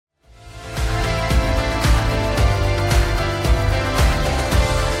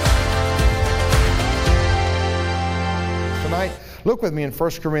look with me in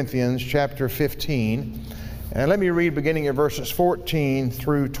 1 Corinthians chapter 15. And let me read beginning at verses 14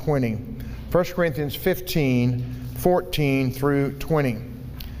 through 20. 1 Corinthians 15, 14 through 20.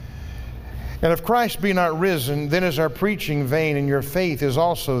 And if Christ be not risen, then is our preaching vain, and your faith is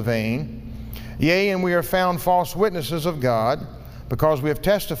also vain. Yea, and we are found false witnesses of God, because we have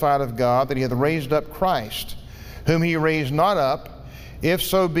testified of God that he hath raised up Christ, whom he raised not up, if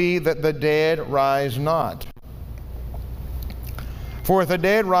so be that the dead rise not. For if the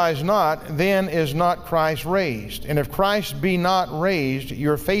dead rise not, then is not Christ raised. And if Christ be not raised,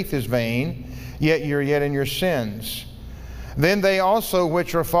 your faith is vain, yet you're yet in your sins. Then they also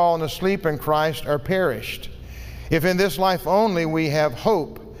which are fallen asleep in Christ are perished. If in this life only we have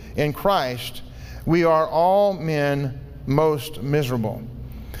hope in Christ, we are all men most miserable.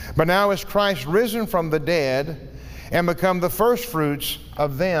 But now is Christ risen from the dead, and become the firstfruits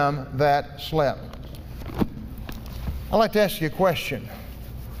of them that slept. I'd like to ask you a question.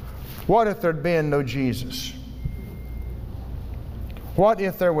 What if there'd been no Jesus? What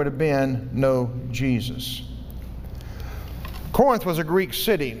if there would have been no Jesus? Corinth was a Greek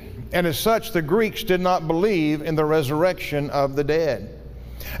city, and as such, the Greeks did not believe in the resurrection of the dead.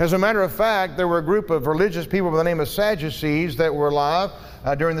 As a matter of fact, there were a group of religious people by the name of Sadducees that were alive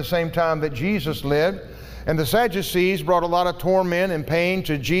during the same time that Jesus lived. And the Sadducees brought a lot of torment and pain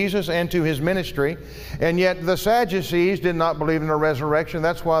to Jesus and to his ministry. And yet the Sadducees did not believe in the resurrection.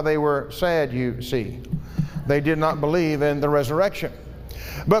 That's why they were sad, you see. They did not believe in the resurrection.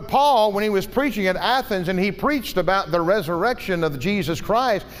 But Paul, when he was preaching at Athens and he preached about the resurrection of Jesus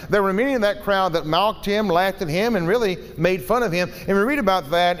Christ, there were many in that crowd that mocked him, laughed at him, and really made fun of him. And we read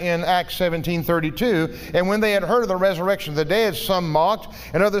about that in Acts 17:32. And when they had heard of the resurrection of the dead, some mocked,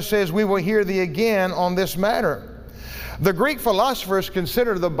 and others says, we will hear thee again on this matter. The Greek philosophers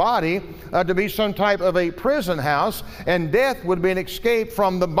considered the body to be some type of a prison house, and death would be an escape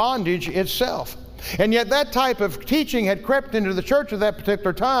from the bondage itself. And yet that type of teaching had crept into the church at that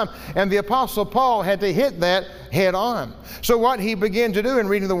particular time, and the Apostle Paul had to hit that head on. So what he began to do in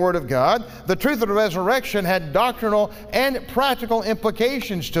reading the Word of God, the truth of the resurrection had doctrinal and practical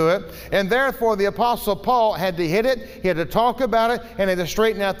implications to it, and therefore the Apostle Paul had to hit it, he had to talk about it, and had to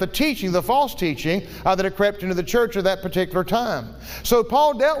straighten out the teaching, the false teaching that had crept into the church at that particular time. So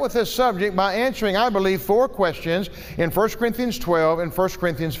Paul dealt with this subject by answering, I believe, 4 questions in 1 Corinthians 12 and 1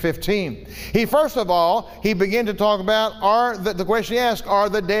 Corinthians 15. First of all, he began to talk about, the question he asked, are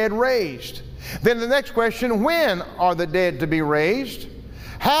the dead raised? Then the next question, when are the dead to be raised?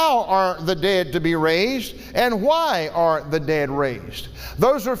 How are the dead to be raised? And why are the dead raised?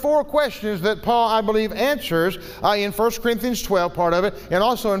 Those are 4 questions that Paul, I believe, answers in 1 Corinthians 12, part of it, and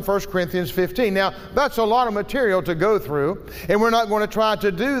also in 1 Corinthians 15. Now, that's a lot of material to go through, and we're not going to try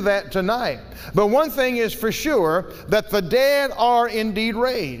to do that tonight. But one thing is for sure, that the dead are indeed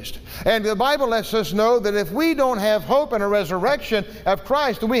raised. And the Bible lets us know that if we don't have hope in a resurrection of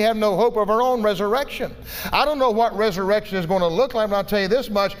Christ, then we have no hope of our own resurrection. I don't know what resurrection is going to look like, but I'll tell you this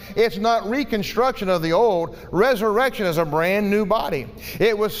much, it's not reconstruction of the old. Resurrection is a brand new body.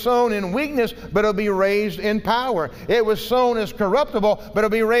 It was sown in weakness, but it'll be raised in power. It was sown as corruptible, but it'll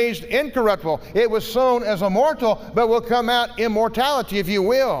be raised incorruptible. It was sown as immortal, but will come out immortality, if you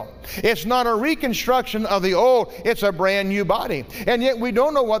will. It's not a reconstruction of the old, it's a brand new body. And yet we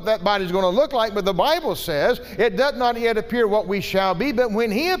don't know what that body is going to look like, but the Bible says it does not yet appear what we shall be, but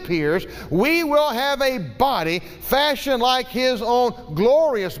when he appears, we will have a body fashioned like his own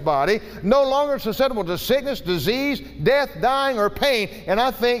glorious body, no longer susceptible to sickness, disease, death, dying, or pain. And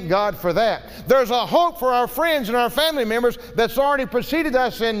I thank God for that. There's a hope for our friends and our family members that's already preceded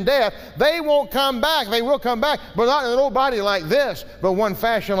us in death. They won't come back. They will come back, but not in an old body like this, but one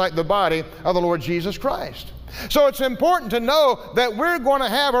fashioned like the body of the Lord Jesus Christ. So it's important to know that we're going to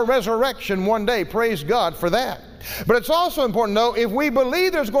have a resurrection one day. Praise God for that. But it's also important to know, if we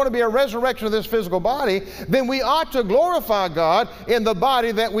believe there's going to be a resurrection of this physical body, then we ought to glorify God in the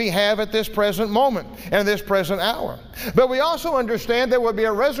body that we have at this present moment and this present hour. But we also understand there will be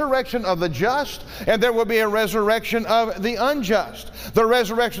a resurrection of the just, and there will be a resurrection of the unjust. The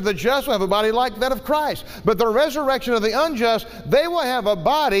resurrection of the just will have a body like that of Christ. But the resurrection of the unjust, they will have a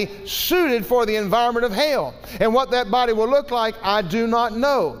body suited for the environment of hell. And what that body will look like, I do not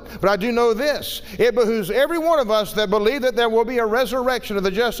know. But I do know this. It behooves every one of of us that believe that there will be a resurrection of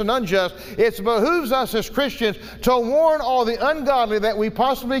the just and unjust, it behooves us as Christians to warn all the ungodly that we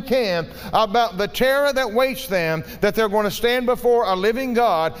possibly can about the terror that waits them, that they're going to stand before a living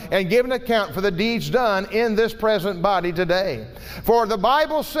God and give an account for the deeds done in this present body today. For the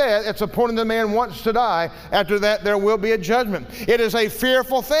Bible said it's appointed the man once to die, after that there will be a judgment. It is a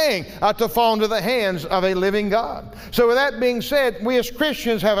fearful thing to fall into the hands of a living God. So with that being said, we as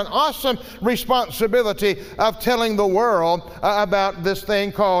Christians have an awesome responsibility of telling the world about this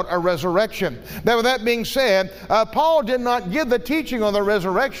thing called a resurrection. Now with that being said, Paul did not give the teaching on the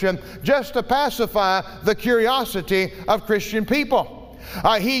resurrection just to pacify the curiosity of Christian people.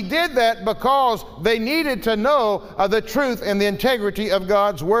 He did that because they needed to know the truth and the integrity of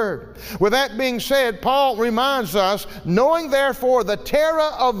God's Word. With that being said, Paul reminds us, knowing therefore the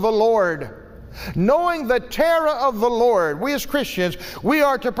terror of the Lord, knowing the terror of the Lord, we as Christians, we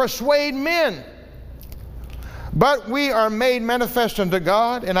are to persuade men. But we are made manifest unto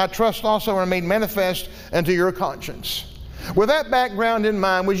God, and I trust also are made manifest unto your conscience. With that background in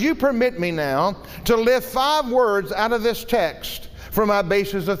mind, would you permit me now to lift 5 words out of this text for my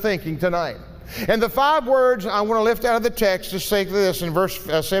basis of thinking tonight? And the 5 words I want to lift out of the text is say this in verse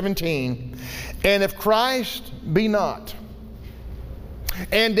 17. And if Christ be not.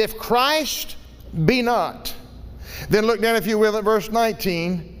 And if Christ be not. Then look down, if you will, at verse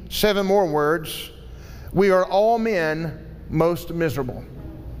 19. 7 more words. We are all men most miserable.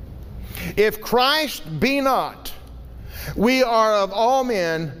 If Christ be not, we are of all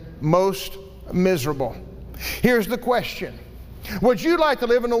men most miserable. Here's the question. Would you like to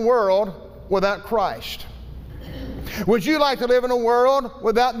live in a world without Christ? Would you like to live in a world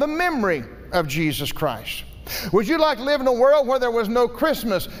without the memory of Jesus Christ? Would you like to live in a world where there was no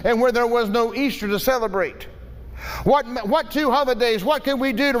Christmas and where there was no Easter to celebrate? What 2 holidays, what can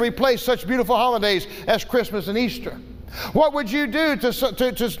we do to replace such beautiful holidays as Christmas and Easter? What would you do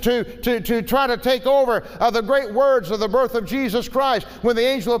to try to take over the great words of the birth of Jesus Christ when the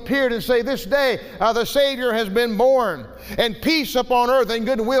angel appeared and say, this day the Savior has been born, and peace upon earth and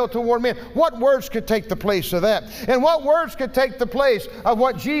goodwill toward men? What words could take the place of that? And what words could take the place of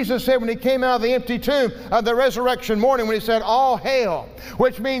what Jesus said when he came out of the empty tomb of the resurrection morning, when he said, all hail,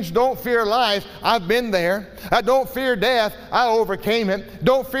 which means don't fear life, I've been there. Don't fear death, I overcame it.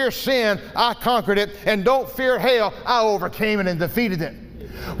 Don't fear sin, I conquered it. And don't fear hell, I overcame it and defeated it.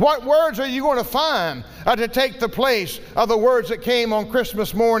 What words are you going to find to take the place of the words that came on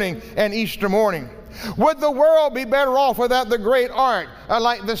Christmas morning and Easter morning? Would the world be better off without the great art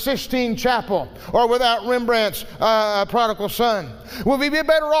like the Sistine Chapel, or without Rembrandt's Prodigal Son? Would we be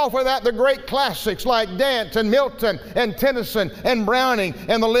better off without the great classics like Dante and Milton and Tennyson and Browning,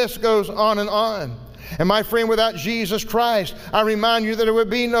 and the list goes on and on? And my friend, without Jesus Christ, I remind you that there would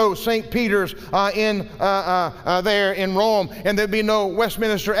be no St. Peter's there in Rome, and there'd be no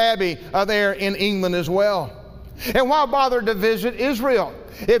Westminster Abbey there in England as well. And why bother to visit Israel?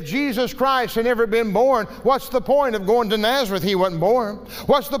 If Jesus Christ had never been born, what's the point of going to Nazareth? He wasn't born.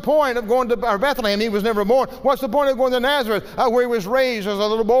 What's the point of going to Bethlehem? He was never born. What's the point of going to Nazareth, where he was raised as a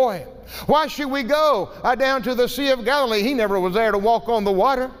little boy? Why should we go down to the Sea of Galilee? He never was there to walk on the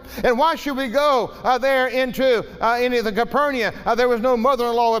water. And why should we go there into the Capernaum? There was no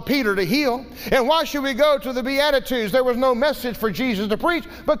mother-in-law of Peter to heal. And why should we go to the Beatitudes? There was no message for Jesus to preach,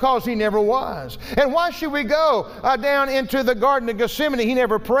 because he never was. And why should we go down into the Garden of Gethsemane? He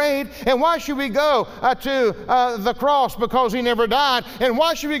never prayed. And why should we go to the cross? Because he never died. And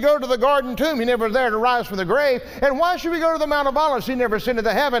why should we go to the garden tomb? He never was there to rise from the grave. And why should we go to the Mount of Olives? He never ascended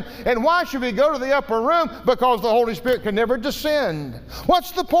to heaven. And why should we go to the upper room? Because the Holy Spirit can never descend.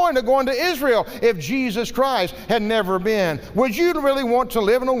 What's the point of going to Israel if Jesus Christ had never been? Would you really want to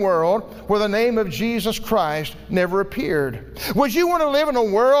live in a world where the name of Jesus Christ never appeared? Would you want to live in a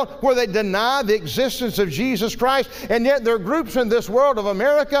world where they deny the existence of Jesus Christ, and yet there are groups in this world of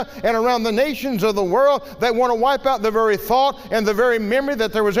America and around the nations of the world that want to wipe out the very thought and the very memory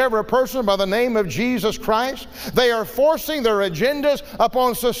that there was ever a person by the name of Jesus Christ? They are forcing their agendas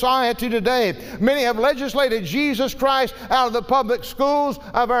upon society today. Many have legislated Jesus Christ out of the public schools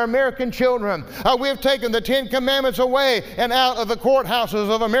of our American children. We have taken the 10 Commandments away and out of the courthouses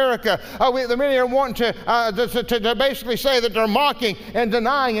of America. Many are wanting to basically say that they're mocking and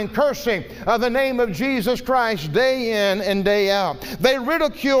denying and cursing the name of Jesus Christ day in and day out. They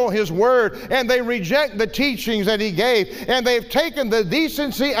ridicule His Word, and they reject the teachings that He gave, and they've taken the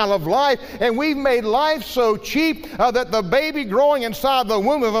decency out of life, and we've made life so cheap that the baby growing inside the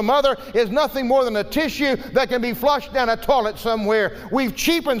womb of a mother is nothing more than a tissue that can be flushed down a toilet somewhere. We've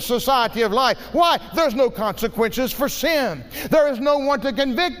cheapened society of life. Why? There's no consequences for sin. There is no one to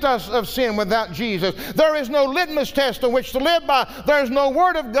convict us of sin without Jesus. There is no litmus test on which to live by. There's no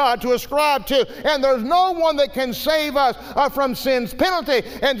Word of God to ascribe to, and there's no one that can save us from sin's penalty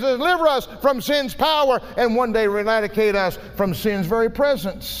and deliver us from sin's power and one day eradicate us from sin's very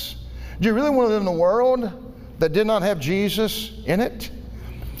presence. Do you really want to live in a world that did not have Jesus in it?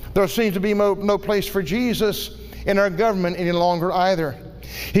 There seems to be no place for Jesus in our government any longer either.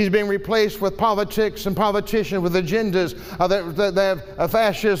 He's being replaced with politics and politicians with agendas that have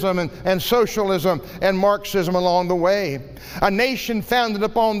fascism and socialism and Marxism along the way. A nation founded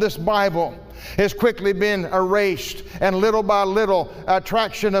upon this Bible has quickly been erased, and little by little,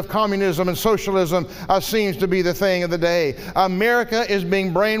 attraction of communism and socialism seems to be the thing of the day. America is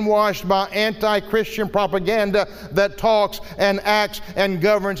being brainwashed by anti-Christian propaganda that talks and acts and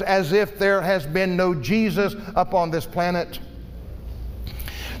governs as if there has been no Jesus upon this planet.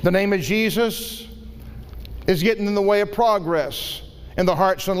 The name of Jesus is getting in the way of progress in the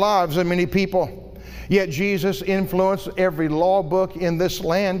hearts and lives of many people. Yet Jesus influenced every law book in this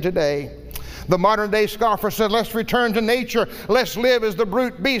land today. The modern day scoffer said, let's return to nature. Let's live as the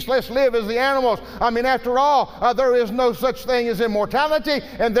brute beast. Let's live as the animals. I mean, after all, there is no such thing as immortality,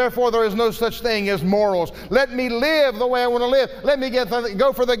 and therefore there is no such thing as morals. Let me live the way I want to live. Let me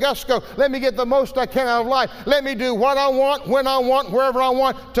go for the gusto. Let me get the most I can out of life. Let me do what I want, when I want, wherever I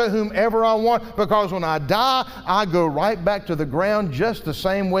want, to whomever I want, because when I die, I go right back to the ground just the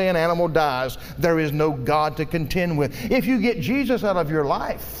same way an animal dies. There is no God to contend with. If you get Jesus out of your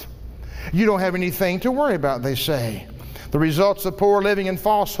life, you don't have anything to worry about, they say. The results of poor living and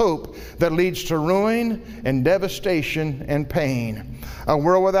false hope that leads to ruin and devastation and pain. A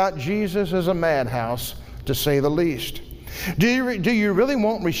world without Jesus is a madhouse, to say the least. Do you really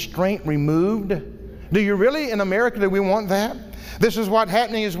want restraint removed? Do you really, in America, do we want that? This is what's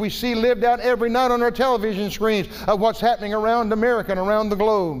happening as we see lived out every night on our television screens of what's happening around America and around the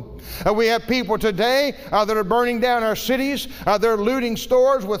globe. We have people today that are burning down our cities. They're looting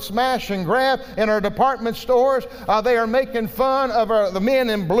stores with smash and grab in our department stores. They are making fun of the men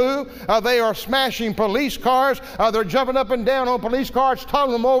in blue. They are smashing police cars. They're jumping up and down on police cars,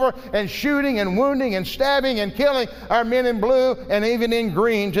 toppling them over, and shooting and wounding and stabbing and killing our men in blue and even in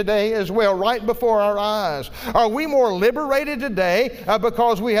green today as well, right before our eyes. Are we more liberated today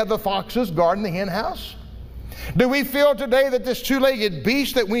because we have the foxes guarding the hen house? Do we feel today that this two-legged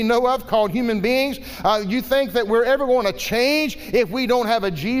beast that we know of called human beings, you think that we're ever going to change if we don't have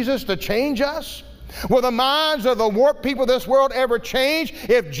a Jesus to change us? Will the minds of the warped people of this world ever change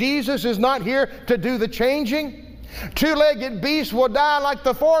if Jesus is not here to do the changing? Two-legged beasts will die like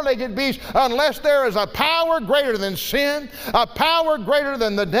the four-legged beast unless there is a power greater than sin, a power greater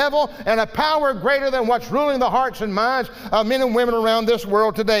than the devil, and a power greater than what's ruling the hearts and minds of men and women around this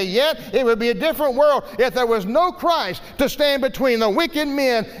world today. Yet, it would be a different world if there was no Christ to stand between the wicked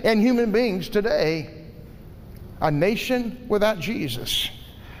men and human beings today. A nation without Jesus.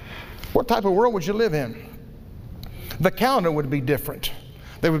 What type of world would you live in? The calendar would be different.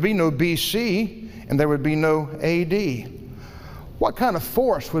 There would be no BC, and there would be no AD. What kind of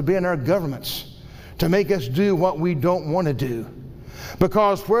force would be in our governments to make us do what we don't want to do?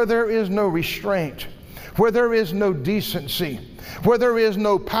 Because where there is no restraint, where there is no decency, where there is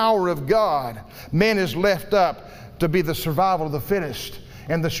no power of God, man is left up to be the survival of the fittest,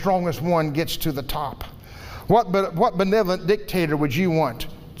 and the strongest one gets to the top. What benevolent dictator would you want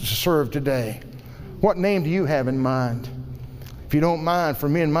to serve today? What name do you have in mind? If you don't mind, for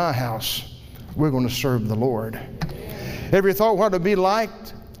me and my house, we're going to serve the Lord. Ever thought what it would be like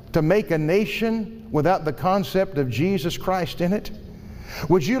to make a nation without the concept of Jesus Christ in it?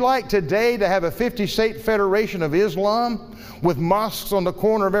 Would you like today to have a 50-state federation of Islam with mosques on the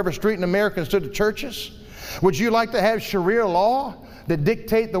corner of every street in America instead of churches? Would you like to have Sharia law that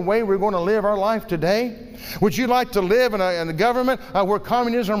dictate the way we're going to live our life today? Would you like to live in a government where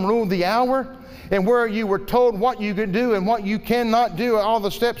communism ruled the hour? And where you were told what you could do and what you cannot do, all the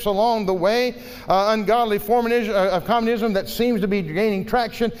steps along the way, ungodly form of communism that seems to be gaining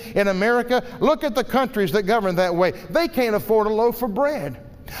traction in America. Look at the countries that govern that way. They can't afford a loaf of bread.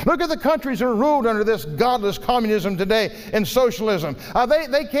 Look at the countries that are ruled under this godless communism today and socialism.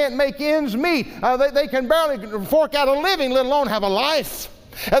 They can't make ends meet. They can barely fork out a living, let alone have a life.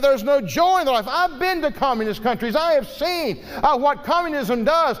 And there's no joy in their life. I've been to communist countries. I have seen what communism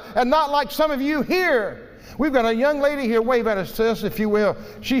does, and not like some of you here. We've got a young lady here, wave at us if you will.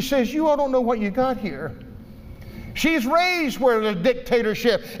 She says, you all don't know what you got here. She's raised where there's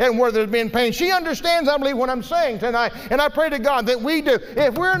dictatorship and where there's been pain. She understands, I believe, what I'm saying tonight. And I pray to God that we do.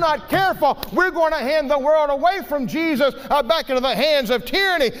 If we're not careful, we're going to hand the world away from Jesus back into the hands of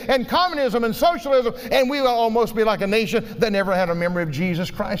tyranny and communism and socialism. And we will almost be like a nation that never had a memory of Jesus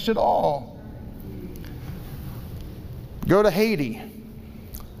Christ at all. Go to Haiti,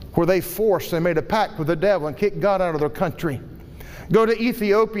 where they made a pact with the devil and kicked God out of their country. Go to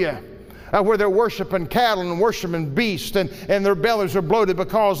Ethiopia, where they're worshiping cattle and worshiping beasts, and their bellies are bloated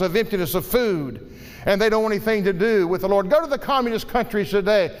because of emptiness of food, and they don't want anything to do with the Lord. Go to the communist countries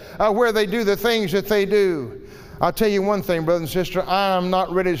today, where they do the things that they do. I'll tell you one thing, brother and sister, I am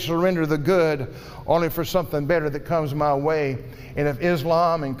not ready to surrender the good only for something better that comes my way. And if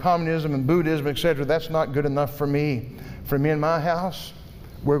Islam and communism and Buddhism, etc., that's not good enough for me. For me and my house,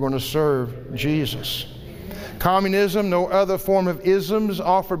 we're going to serve Jesus. Communism, no other form of isms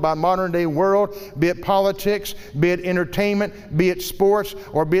offered by modern day world, be it politics, be it entertainment, be it sports,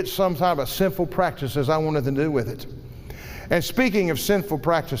 or be it some type of sinful practices, I want nothing to do with it. And speaking of sinful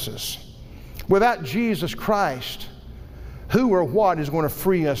practices, without Jesus Christ, who or what is going to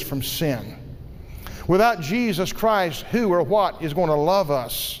free us from sin? Without Jesus Christ, who or what is going to love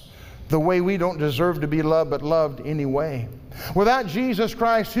us the way we don't deserve to be loved, but loved anyway? Without Jesus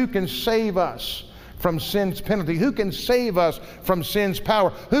Christ, who can save us from sin's penalty? Who can save us from sin's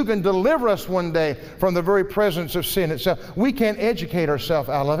power? Who can deliver us one day from the very presence of sin itself? We can't educate ourselves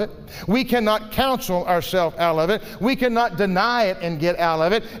out of it. We cannot counsel ourselves out of it. We cannot deny it and get out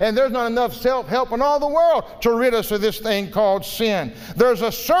of it. And there's not enough self-help in all the world to rid us of this thing called sin. There's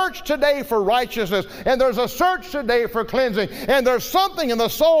a search today for righteousness, and there's a search today for cleansing. And there's something in the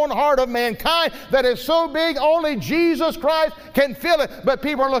soul and heart of mankind that is so big only Jesus Christ can fill it. But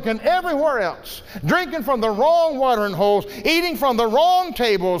people are looking everywhere else, drinking from the wrong watering holes, eating from the wrong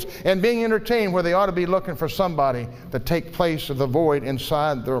tables, and being entertained where they ought to be looking for somebody to take place of the void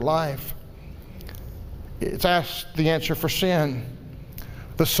inside their life. It's asked the answer for sin.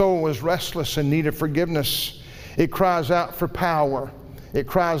 The soul is restless in need of forgiveness. It cries out for power. It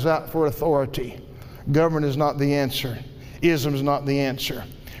cries out for authority. Government is not the answer. Ism is not the answer.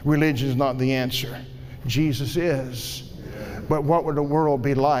 Religion is not the answer. Jesus is. But what would the world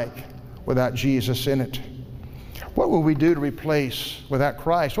be like without Jesus in it? What will we do to replace, without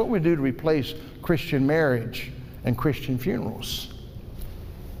Christ, what would we do to replace Christian marriage and Christian funerals?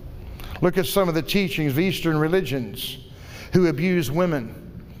 Look at some of the teachings of Eastern religions who abuse women,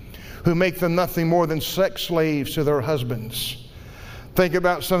 who make them nothing more than sex slaves to their husbands. Think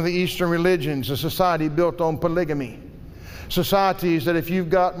about some of the Eastern religions, a society built on polygamy. Societies that if you've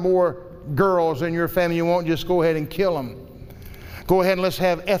got more girls in your family, you won't just go ahead and kill them. Go ahead and let's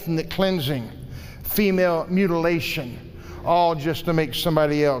have ethnic cleansing, female mutilation, all just to make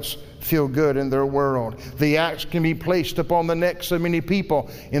somebody else feel good in their world. The axe can be placed upon the necks of many people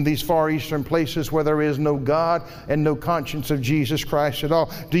in these far eastern places where there is no God and no conscience of Jesus Christ at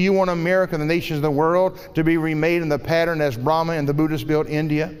all. Do you want America, the nations of the world, to be remade in the pattern as Brahma and the Buddhists built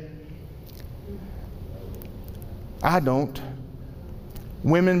India? I don't.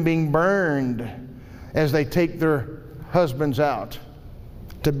 Women being burned as they take their husbands out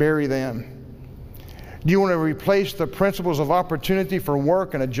to bury them. Do you want to replace the principles of opportunity for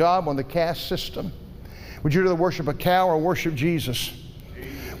work and a job on the caste system? Would you rather worship a cow or worship Jesus?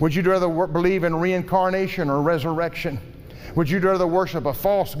 Would you rather believe in reincarnation or resurrection? Would you rather worship a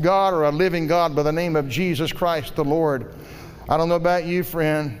false God or a living God by the name of Jesus Christ the Lord? I don't know about you,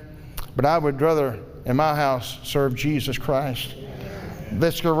 friend, but I would rather in my house serve Jesus Christ.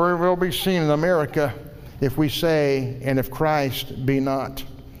 This will be seen in America if we say, and if Christ be not.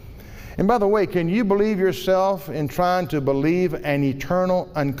 And by the way, can you believe yourself in trying to believe an eternal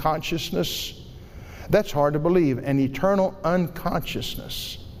unconsciousness? That's hard to believe, an eternal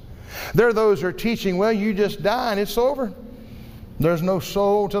unconsciousness. There are those who are teaching, well, you just die and it's over. There's no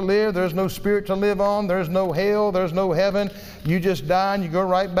soul to live. There's no spirit to live on. There's no hell. There's no heaven. You just die and you go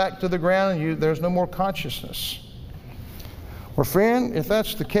right back to the ground and there's no more consciousness. Well, friend, if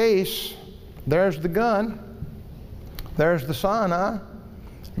that's the case, there's the gun, there's the Sinai,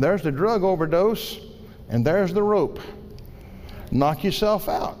 there's the drug overdose, and there's the rope. Knock yourself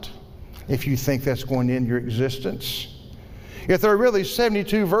out if you think that's going to end your existence. If there are really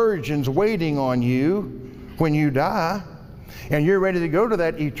 72 virgins waiting on you when you die, and you're ready to go to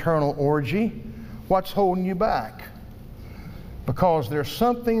that eternal orgy, what's holding you back? Because there's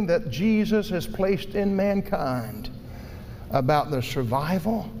something that Jesus has placed in mankind about the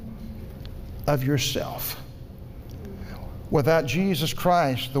survival of yourself. Without Jesus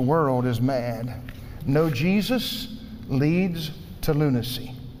Christ, the world is mad. No Jesus leads to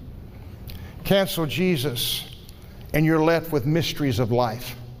lunacy. Cancel Jesus, and you're left with mysteries of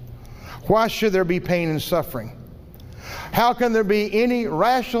life. Why should there be pain and suffering? How can there be any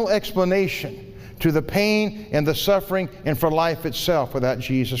rational explanation to the pain and the suffering and for life itself without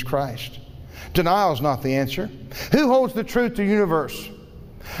Jesus Christ? Denial is not the answer. Who holds the truth of the universe?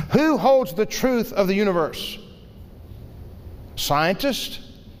 Who holds the truth of the universe? Scientists?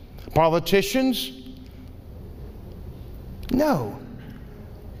 Politicians? No.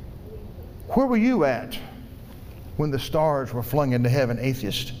 Where were you at when the stars were flung into heaven,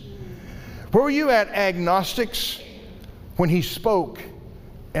 atheist? Where were you at, agnostics, when he spoke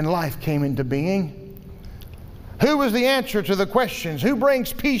and life came into being? Who was the answer to the questions? Who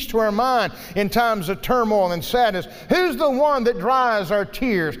brings peace to our mind in times of turmoil and sadness? Who's the one that dries our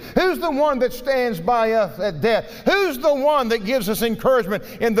tears? Who's the one that stands by us at death? Who's the one that gives us encouragement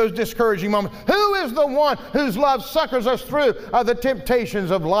in those discouraging moments? Who is the one whose love succors us through the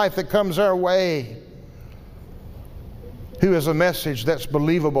temptations of life that comes our way? Who has a message that's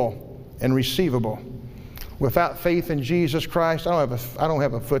believable and receivable? Without faith in Jesus Christ, I don't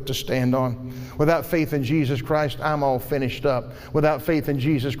have a foot to stand on. Without faith in Jesus Christ, I'm all finished up. Without faith in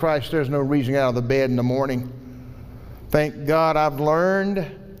Jesus Christ, there's no reason out of the bed in the morning. Thank God I've learned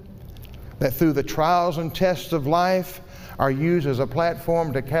that through the trials and tests of life are used as a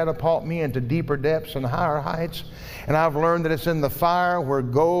platform to catapult me into deeper depths and higher heights. And I've learned that it's in the fire where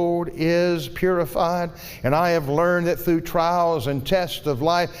gold is purified. And I have learned that through trials and tests of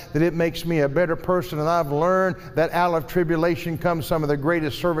life that it makes me a better person. And I've learned that out of tribulation comes some of the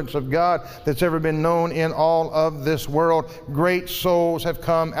greatest servants of God that's ever been known in all of this world. Great souls have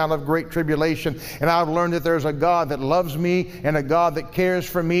come out of great tribulation. And I've learned that there's a God that loves me and a God that cares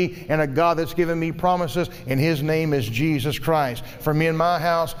for me and a God that's given me promises. And His name is Jesus Christ. For me and my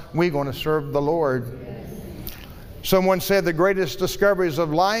house, we're going to serve the Lord. Someone said the greatest discoveries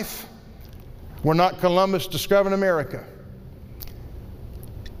of life were not Columbus discovering America.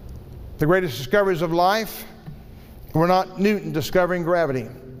 The greatest discoveries of life were not Newton discovering gravity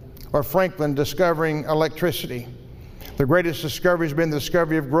or Franklin discovering electricity. The greatest discovery has been the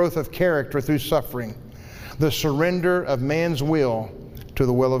discovery of growth of character through suffering, the surrender of man's will to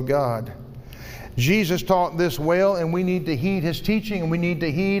the will of God. Jesus taught this well, and we need to heed His teaching, and we need to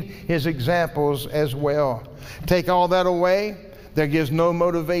heed His examples as well. Take all that away, there gives no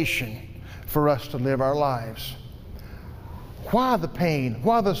motivation for us to live our lives. Why the pain?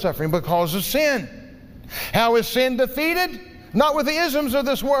 Why the suffering? Because of sin. How is sin defeated? Not with the isms of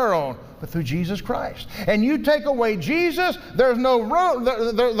this world, but through Jesus Christ. And you take away Jesus, there's no room.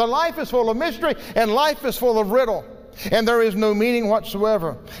 The life is full of mystery, and life is full of riddle. And there is no meaning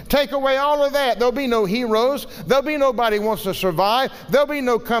whatsoever. Take away all of that. There'll be no heroes. There'll be nobody who wants to survive. There'll be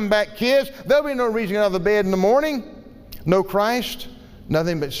no comeback kids. There'll be no reason out of the bed in the morning. No Christ.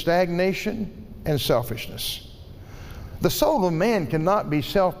 Nothing but stagnation and selfishness. The soul of man cannot be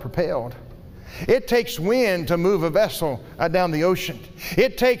self-propelled. It takes wind to move a vessel down the ocean.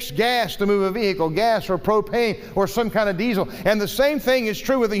 It takes gas to move a vehicle, gas or propane or some kind of diesel. And the same thing is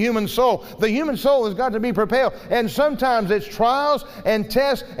true with the human soul. The human soul has got to be propelled. And sometimes it's trials and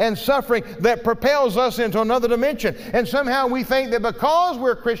tests and suffering that propels us into another dimension. And somehow we think that because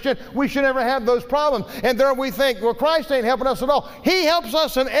we're Christian, we should never have those problems. And there we think, well, Christ ain't helping us at all. He helps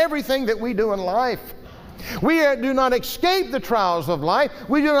us in everything that we do in life. We do not escape the trials of life.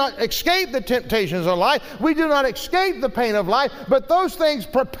 We do not escape the temptations of life. We do not escape the pain of life, but those things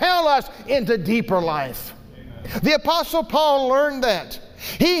propel us into deeper life. Amen. The Apostle Paul learned that.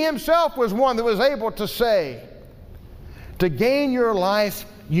 He himself was one that was able to say, to gain your life,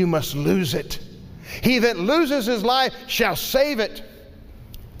 you must lose it. He that loses his life shall save it.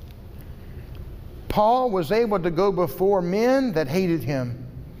 Paul was able to go before men that hated him.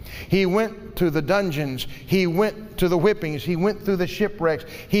 He went to the dungeons. He went to the whippings. He went through the shipwrecks.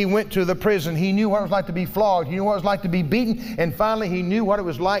 He went to the prison. He knew what it was like to be flogged. He knew what it was like to be beaten. And finally, he knew what it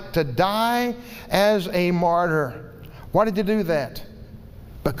was like to die as a martyr. Why did he do that?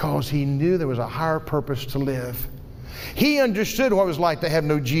 Because he knew there was a higher purpose to live. He understood what it was like to have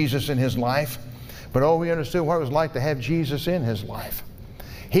no Jesus in his life. But oh, he understood what it was like to have Jesus in his life.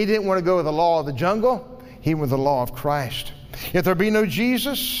 He didn't want to go with the law of the jungle. He went with the law of Christ. If there be no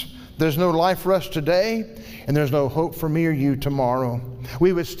Jesus, there's no life for us today, and there's no hope for me or you tomorrow.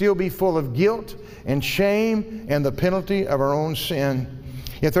 We would still be full of guilt and shame and the penalty of our own sin.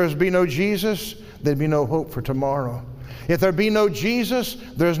 If there's be no Jesus, there'd be no hope for tomorrow. If there be no Jesus,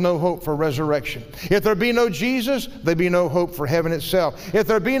 there's no hope for resurrection. If there be no Jesus, there be no hope for heaven itself. If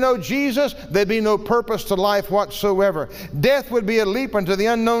there be no Jesus, there be no purpose to life whatsoever. Death would be a leap into the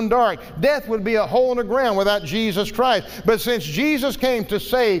unknown dark. Death would be a hole in the ground without Jesus Christ. But since Jesus came to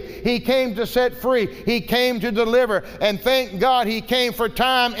save, He came to set free, He came to deliver, and thank God He came for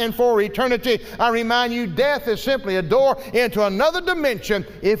time and for eternity. I remind you, death is simply a door into another dimension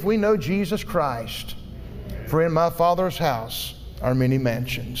if we know Jesus Christ. For in my Father's house are many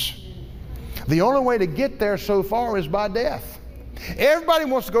mansions. The only way to get there so far is by death. Everybody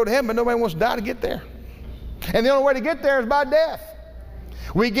wants to go to heaven, but nobody wants to die to get there. And the only way to get there is by death.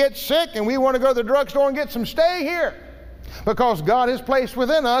 We get sick and we want to go to the drugstore and get some stay here, because God has placed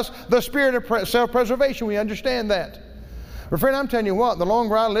within us the spirit of self-preservation. We understand that. But friend, I'm telling you what, the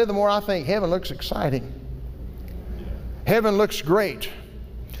longer I live, the more I think heaven looks exciting. Heaven looks great.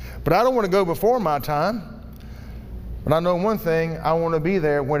 But I don't want to go before my time. But I know one thing, I want to be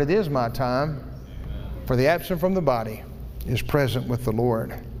there when it is my time, for the absent from the body is present with the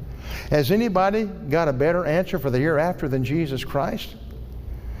Lord. Has anybody got a better answer for the hereafter than Jesus Christ?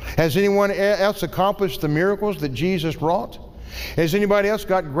 Has anyone else accomplished the miracles that Jesus wrought? Has anybody else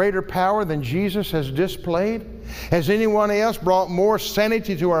got greater power than Jesus has displayed? Has anyone else brought more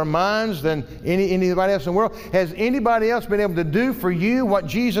sanity to our minds than anybody else in the world? Has anybody else been able to do for you what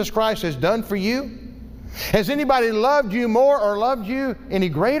Jesus Christ has done for you? Has anybody loved you more or loved you any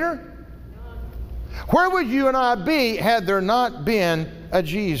greater? Where would you and I be had there not been a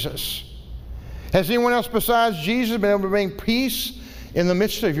Jesus? Has anyone else besides Jesus been able to bring peace in the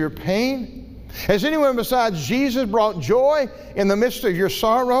midst of your pain? Has anyone besides Jesus brought joy in the midst of your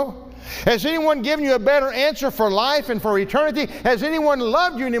sorrow? Has anyone given you a better answer for life and for eternity? Has anyone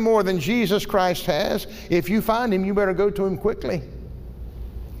loved you any more than Jesus Christ has? If you find Him, you better go to Him quickly.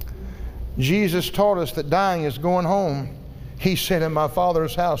 Jesus taught us that dying is going home. He said, in my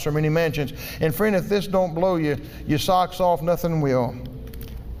Father's house are many mansions. And friend, if this don't blow you, your socks off, nothing will.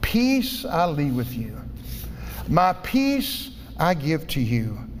 Peace I leave with you. My peace I give to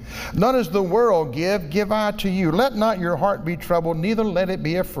you. Not as the world give I to you. Let not your heart be troubled, neither let it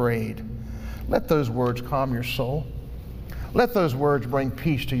be afraid. Let those words calm your soul. Let those words bring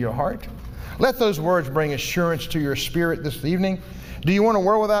peace to your heart. Let those words bring assurance to your spirit this evening. Do you want a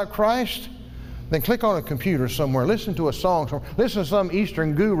world without Christ? Then click on a computer somewhere, listen to a song somewhere, listen to some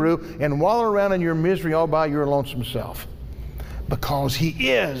Eastern guru, and wallow around in your misery all by your lonesome self. Because He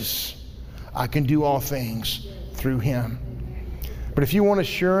is, I can do all things through Him. But if you want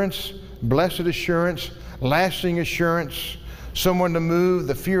assurance, blessed assurance, lasting assurance, someone to move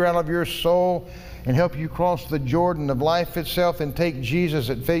the fear out of your soul and help you cross the Jordan of life itself, and take Jesus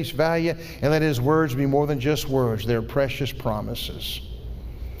at face value and let His words be more than just words. They're precious promises.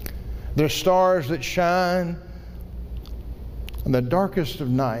 They're stars that shine in the darkest of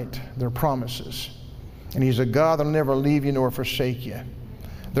night. They're promises. And He's a God that will never leave you nor forsake you.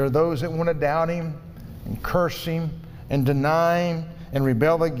 There are those that want to doubt Him and curse Him and deny Him and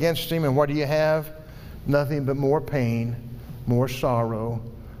rebel against Him. And what do you have? Nothing but more pain, more sorrow,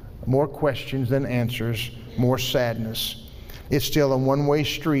 more questions than answers, more sadness. It's still a one-way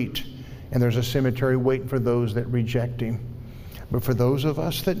street, and there's a cemetery waiting for those that reject Him. But for those of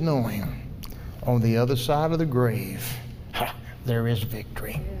us that know Him, on the other side of the grave, there is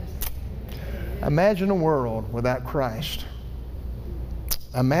victory. Imagine a world without Christ.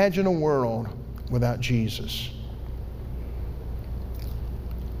 Imagine a world without Jesus.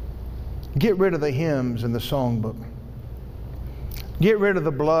 Get rid of the hymns in the songbook. Get rid of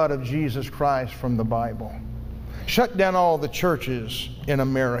the blood of Jesus Christ from the Bible. Shut down all the churches in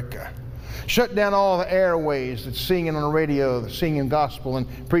America. Shut down all the airways that's singing on the radio, singing gospel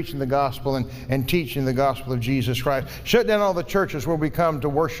and preaching the gospel and teaching the gospel of Jesus Christ. Shut down all the churches where we come to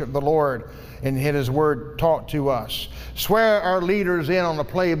worship the Lord and get His Word taught to us. Swear our leaders in on the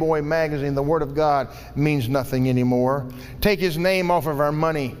Playboy magazine. The Word of God means nothing anymore. Take His name off of our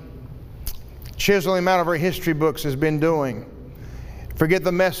money. Chisel Him out of our history books has been doing. Forget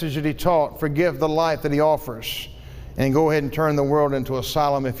the message that He taught. Forgive the life that He offers. And go ahead and turn the world into a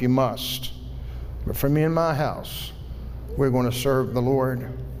asylum if you must. But for me and my house, we're going to serve the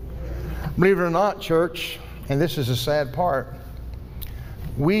Lord. Believe it or not, church, and this is the sad part,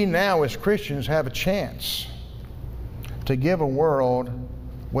 we now as Christians have a chance to give a world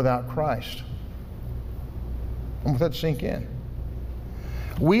without Christ. I want that to sink in.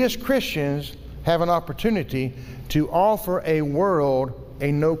 We as Christians have an opportunity to offer a world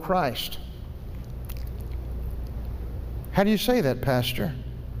a no Christ. How do you say that, Pastor?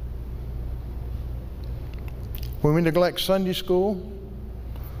 When we neglect Sunday school,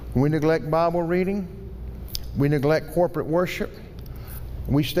 when we neglect Bible reading, We neglect corporate worship.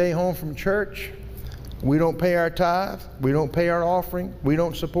 We stay home from church. We don't pay our tithe. We don't pay our offering. We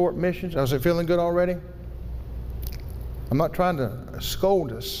don't support missions. Is it feeling good already? I'm not trying to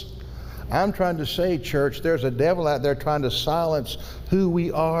scold us. I'm trying to say, church, there's a devil out there trying to silence who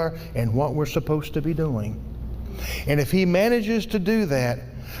we are and what we're supposed to be doing. And if he manages to do that,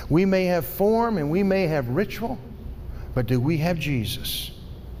 we may have form and we may have ritual, but do we have Jesus?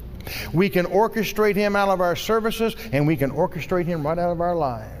 We can orchestrate him out of our services, and we can orchestrate him right out of our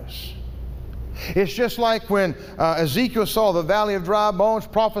lives. It's just like when Ezekiel saw the valley of dry bones,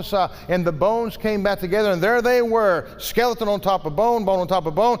 prophesy, and the bones came back together, and there they were, skeleton on top of bone, bone on top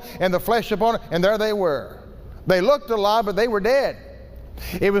of bone, and the flesh upon it, and there they were. They looked alive, but they were dead.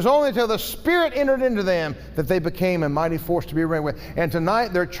 It was only until the Spirit entered into them that they became a mighty force to be reckoned with. And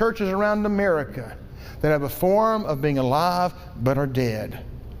tonight there are churches around America that have a form of being alive but are dead.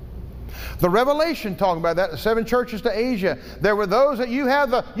 The Revelation talking about that, the 7 churches to Asia. There were those that you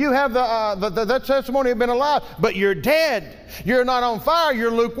have that testimony of been alive, but you're dead. You're not on fire,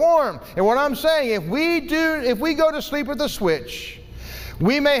 you're lukewarm. And what I'm saying, if we go to sleep with the switch,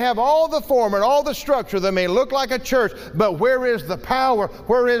 we may have all the form and all the structure that may look like a church, but where is the power?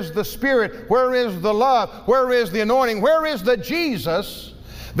 Where is the Spirit? Where is the love? Where is the anointing? Where is the Jesus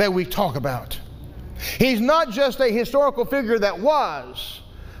that we talk about? He's not just a historical figure that was.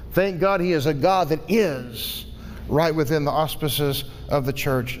 Thank God he is a God that is right within the auspices of the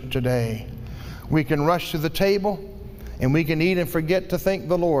church today. We can rush to the table and we can eat and forget to thank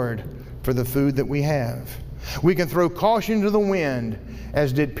the Lord for the food that we have. We can throw caution to the wind,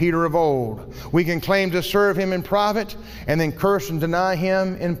 as did Peter of old. We can claim to serve him in private and then curse and deny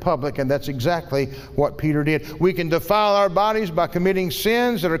him in public, and that's exactly what Peter did. We can defile our bodies by committing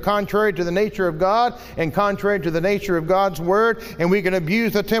sins that are contrary to the nature of God and contrary to the nature of God's Word, and we can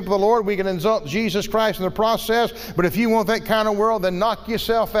abuse the temple of the Lord. We can insult Jesus Christ in the process, but if you want that kind of world, then knock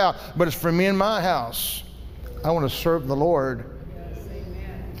yourself out. But it's for me and my house. I want to serve the Lord. Yes,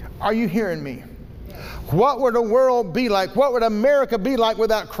 amen. Are you hearing me? What would the world be like? What would America be like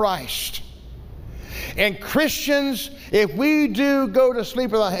without Christ? And Christians, if we do go to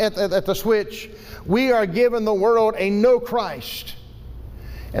sleep at the switch, we are giving the world a no Christ.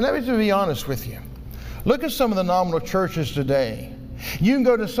 And let me just be honest with you. Look at some of the nominal churches today. You can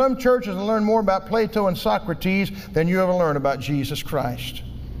go to some churches and learn more about Plato and Socrates than you ever learn about Jesus Christ.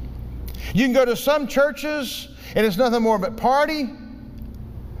 You can go to some churches and it's nothing more but party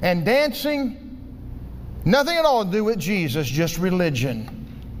and dancing. Nothing at all to do with Jesus, just religion.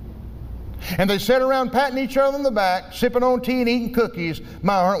 And they sit around patting each other on the back, sipping on tea and eating cookies.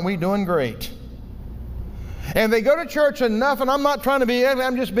 My, aren't we doing great? And they go to church enough, and I'm not trying to be,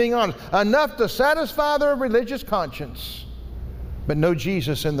 I'm just being honest, enough to satisfy their religious conscience, but no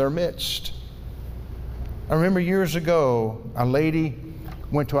Jesus in their midst. I remember years ago, a lady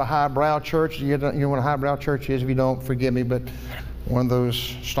went to a highbrow church. You know what a highbrow church is? If you don't, forgive me, but one of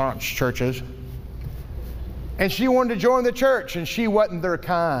those staunch churches. And she wanted to join the church, and she wasn't their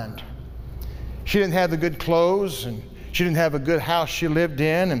kind. She didn't have the good clothes, and she didn't have a good house she lived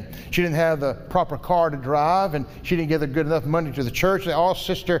in, and she didn't have the proper car to drive, and she didn't give the good enough money to the church. They all,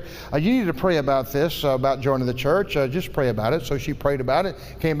 sister, you need to pray about this, about joining the church. Just pray about it. So she prayed about it,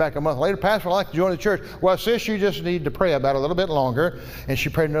 came back a month later. Pastor, I'd like to join the church. Well, sis, you just need to pray about it a little bit longer. And she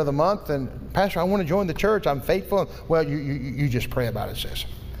prayed another month, and Pastor, I want to join the church. I'm faithful. Well, you just pray about it, sis.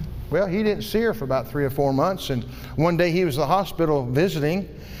 Well, he didn't see her for about 3 or 4 months, and one day he was at the hospital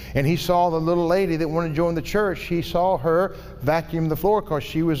visiting, and he saw the little lady that wanted to join the church. He saw her vacuum the floor because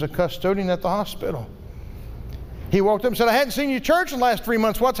she was a custodian at the hospital. He walked up and said, I hadn't seen you at church in the last 3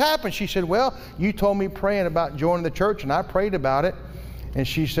 months. What's happened? She said, well, you told me praying about joining the church, and I prayed about it. And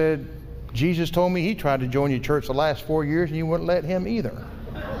she said, Jesus told me he tried to join your church the last 4 years, and you wouldn't let him either.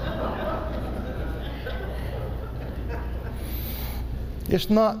 It's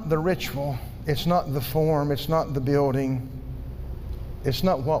not the ritual, it's not the form, it's not the building, it's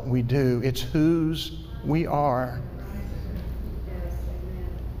not what we do, it's whose we are.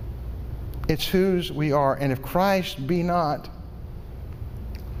 It's whose we are. And if Christ be not,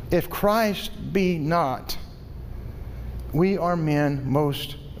 we are men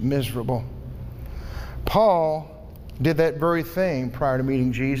most miserable. Paul did that very thing prior to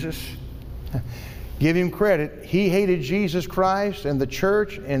meeting Jesus. Give him credit. He hated Jesus Christ and the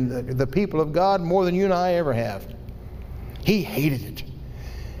church and the people of God more than you and I ever have. He hated it.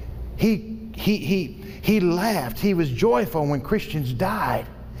 He laughed. He was joyful when Christians died.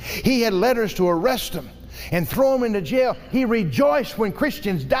 He had letters to arrest them and throw them into jail. He rejoiced when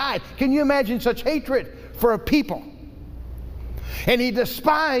Christians died. Can you imagine such hatred for a people? And he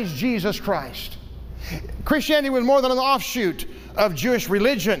despised Jesus Christ. Christianity was more than an offshoot of Jewish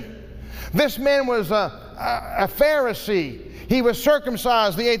religion. This man was a Pharisee. He was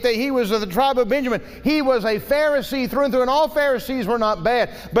circumcised the 8th day. He was of the tribe of Benjamin. He was a Pharisee through and through, and all Pharisees were not bad.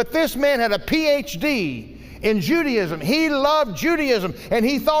 But this man had a PhD in Judaism. He loved Judaism, and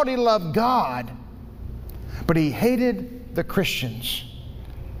he thought he loved God. But he hated the Christians.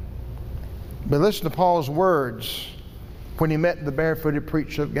 But listen to Paul's words when he met the barefooted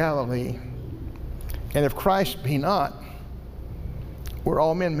preacher of Galilee. And if Christ be not, we're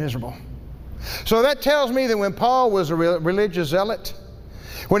all men miserable. So that tells me that when Paul was a religious zealot,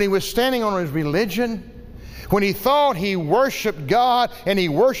 when he was standing on his religion, when he thought he worshiped God and he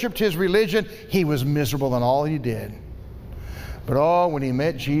worshiped his religion, he was miserable in all he did. But when he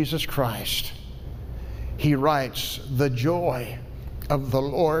met Jesus Christ, he writes, "The joy of the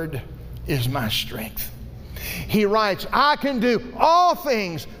Lord is my strength." He writes, "I can do all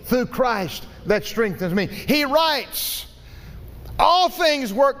things through Christ that strengthens me." He writes, "All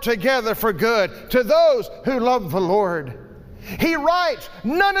things work together for good to those who love the Lord." He writes,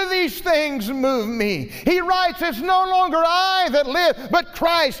 "None of these things move me." He writes, "It's no longer I that live, but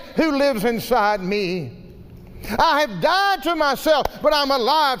Christ who lives inside me. I have died to myself, but I'm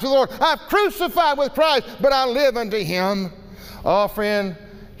alive to the Lord. I've crucified with Christ, but I live unto Him." Oh, friend,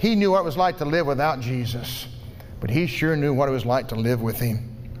 he knew what it was like to live without Jesus, but he sure knew what it was like to live with Him.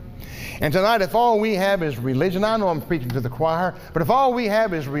 And tonight, if all we have is religion, I know I'm preaching to the choir, but if all we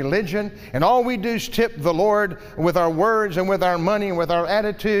have is religion, and all we do is tip the Lord with our words and with our money and with our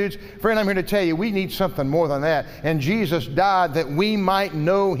attitudes, friend, I'm here to tell you, we need something more than that. And Jesus died that we might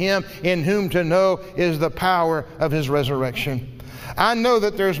know Him, in whom to know is the power of His resurrection. I know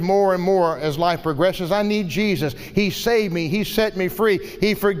that there's more and more as life progresses. I need Jesus. He saved me. He set me free.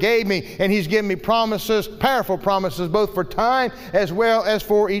 He forgave me. And He's given me promises, powerful promises, both for time as well as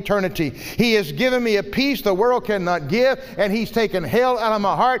for eternity. He has given me a peace the world cannot give. And He's taken hell out of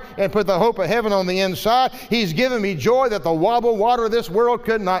my heart and put the hope of heaven on the inside. He's given me joy that the wobble water of this world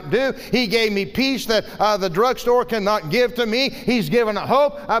could not do. He gave me peace that the drugstore cannot give to me. He's given a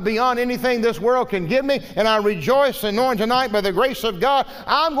hope beyond anything this world can give me. And I rejoice and knowing tonight by the grace of God,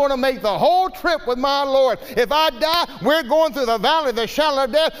 I'm going to make the whole trip with my Lord. If I die, we're going through the valley of the shadow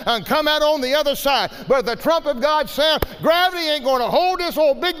of death and come out on the other side. But the trump of God sound, gravity ain't going to hold this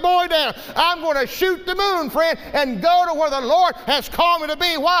old big boy down. I'm going to shoot the moon, friend, and go to where the Lord has called me to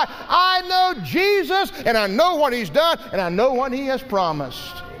be. Why? I know Jesus, and I know what He's done, and I know what He has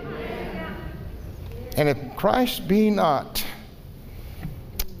promised. And if Christ be not,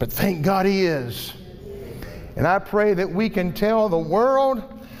 but thank God He is. And I pray that we can tell the world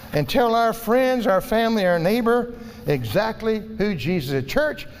and tell our friends, our family, our neighbor exactly who Jesus is.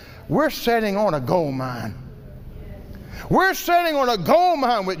 Church, we're sitting on a gold mine. We're sitting on a gold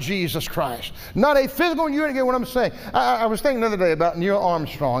mine with Jesus Christ. Not a physical unit. Get what I'm saying? I was thinking the other day about Neil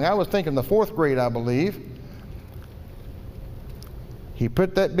Armstrong. I was thinking the 4th grade, I believe. He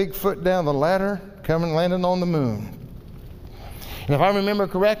put that big foot down the ladder, coming landing on the moon. And if I remember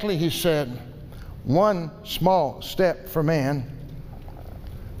correctly, he said, "One small step for man,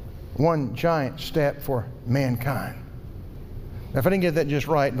 one giant step for mankind." Now, if I didn't get that just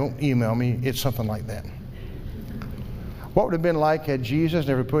right, don't email me. It's something like that. What would it have been like had Jesus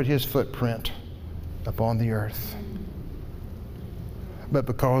never put His footprint upon the earth? But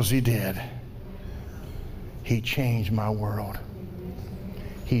because He did, He changed my world.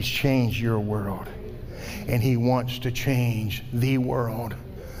 He's changed your world. And He wants to change the world,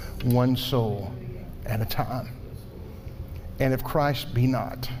 one soul at a time. And if Christ be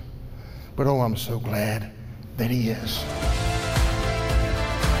not, but oh, I'm so glad that He is.